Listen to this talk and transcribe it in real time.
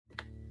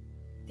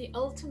The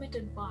ultimate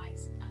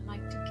advice I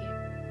like to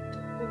give to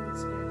all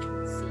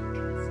spiritual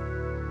seekers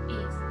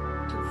is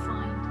to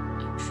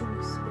find a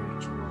true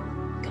spiritual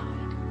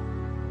guide.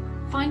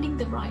 Finding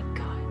the right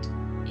guide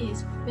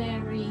is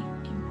very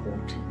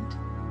important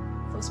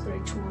for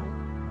spiritual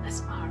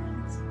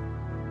aspirants.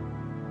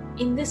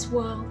 In this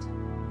world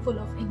full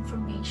of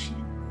information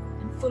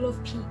and full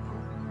of people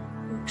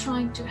who are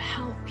trying to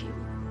help you,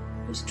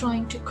 who's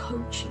trying to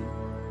coach you,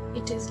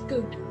 it is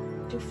good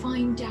to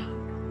find out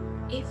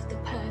if the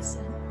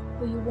person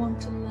who you want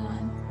to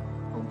learn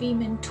or be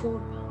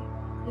mentored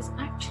by is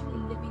actually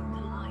living the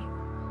life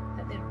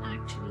that they're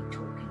actually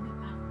talking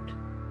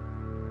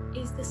about.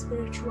 Is the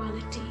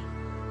spirituality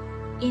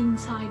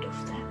inside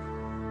of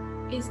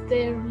them? Is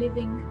they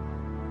living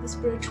the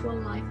spiritual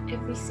life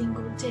every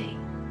single day?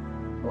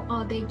 Or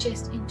are they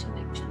just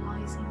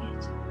intellectualizing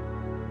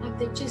it? Have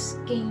they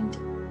just gained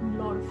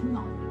a lot of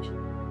knowledge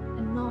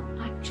and not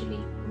actually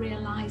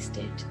realized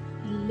it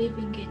and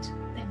living it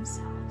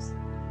themselves?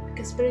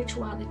 Because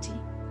spirituality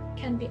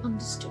can be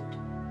understood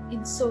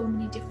in so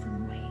many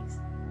different ways.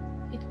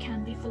 It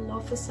can be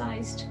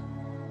philosophized,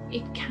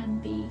 it can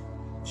be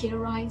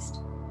theorized,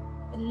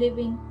 but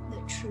living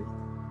the truth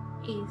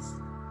is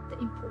the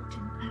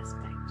important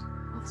aspect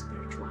of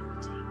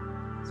spirituality.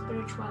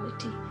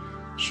 Spirituality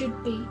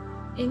should be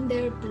in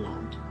their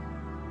blood,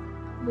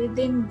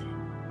 within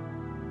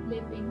them,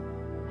 living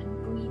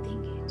and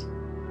breathing it,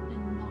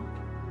 and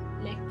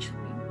not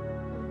lecturing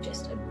or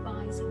just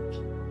advising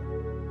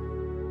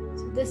people.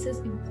 So this is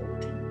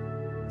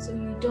important, so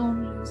you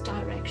don't lose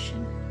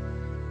direction.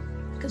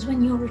 Because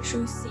when you're a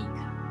true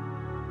seeker,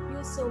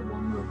 you're so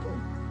vulnerable.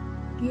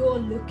 You're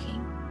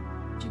looking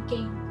to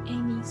gain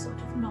any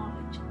sort of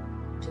knowledge,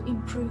 to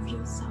improve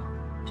yourself,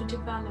 to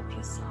develop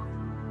yourself.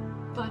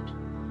 But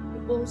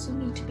you also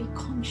need to be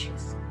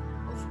conscious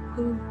of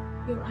who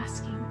you're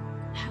asking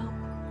help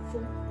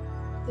for.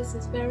 This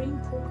is very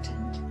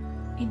important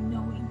in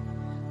knowing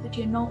that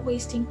you're not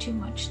wasting too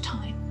much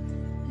time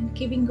and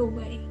giving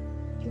away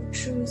your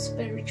true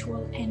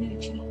spiritual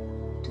energy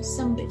to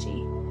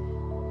somebody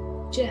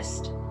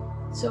just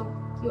so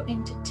you're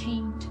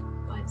entertained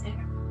by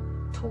their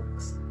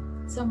talks.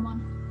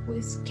 Someone who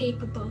is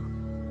capable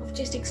of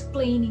just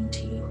explaining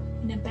to you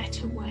in a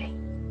better way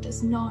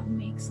does not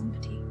make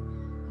somebody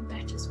a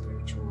better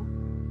spiritual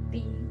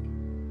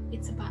being.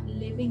 It's about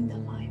living the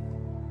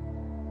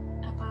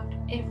life, about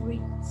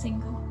every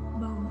single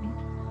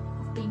moment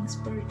of being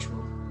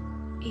spiritual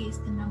is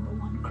the number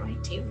one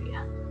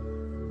criteria.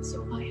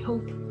 So I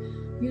hope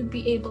you'd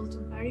be able to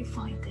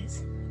verify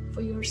this for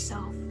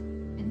yourself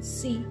and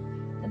see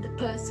that the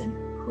person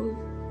who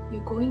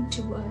you're going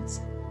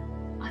towards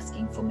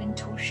asking for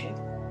mentorship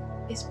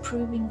is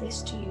proving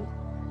this to you,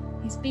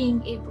 is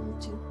being able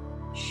to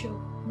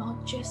show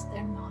not just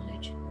their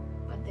knowledge,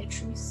 but their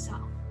true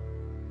self.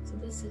 So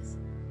this is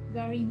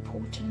very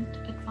important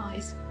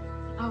advice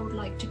I would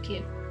like to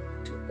give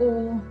to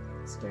all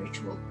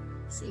spiritual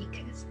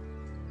seekers.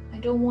 I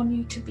don't want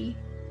you to be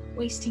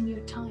wasting your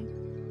time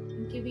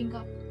and giving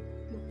up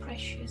your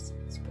precious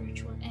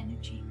spiritual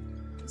energy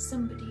to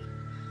somebody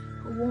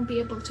who won't be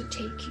able to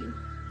take you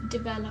and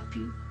develop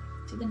you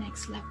to the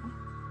next level.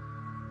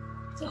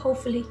 So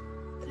hopefully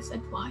this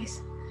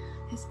advice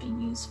has been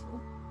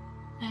useful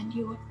and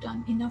you have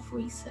done enough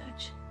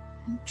research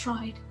and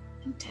tried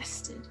and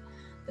tested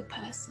the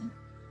person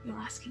you're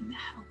asking the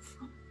help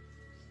from.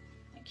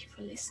 Thank you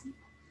for listening.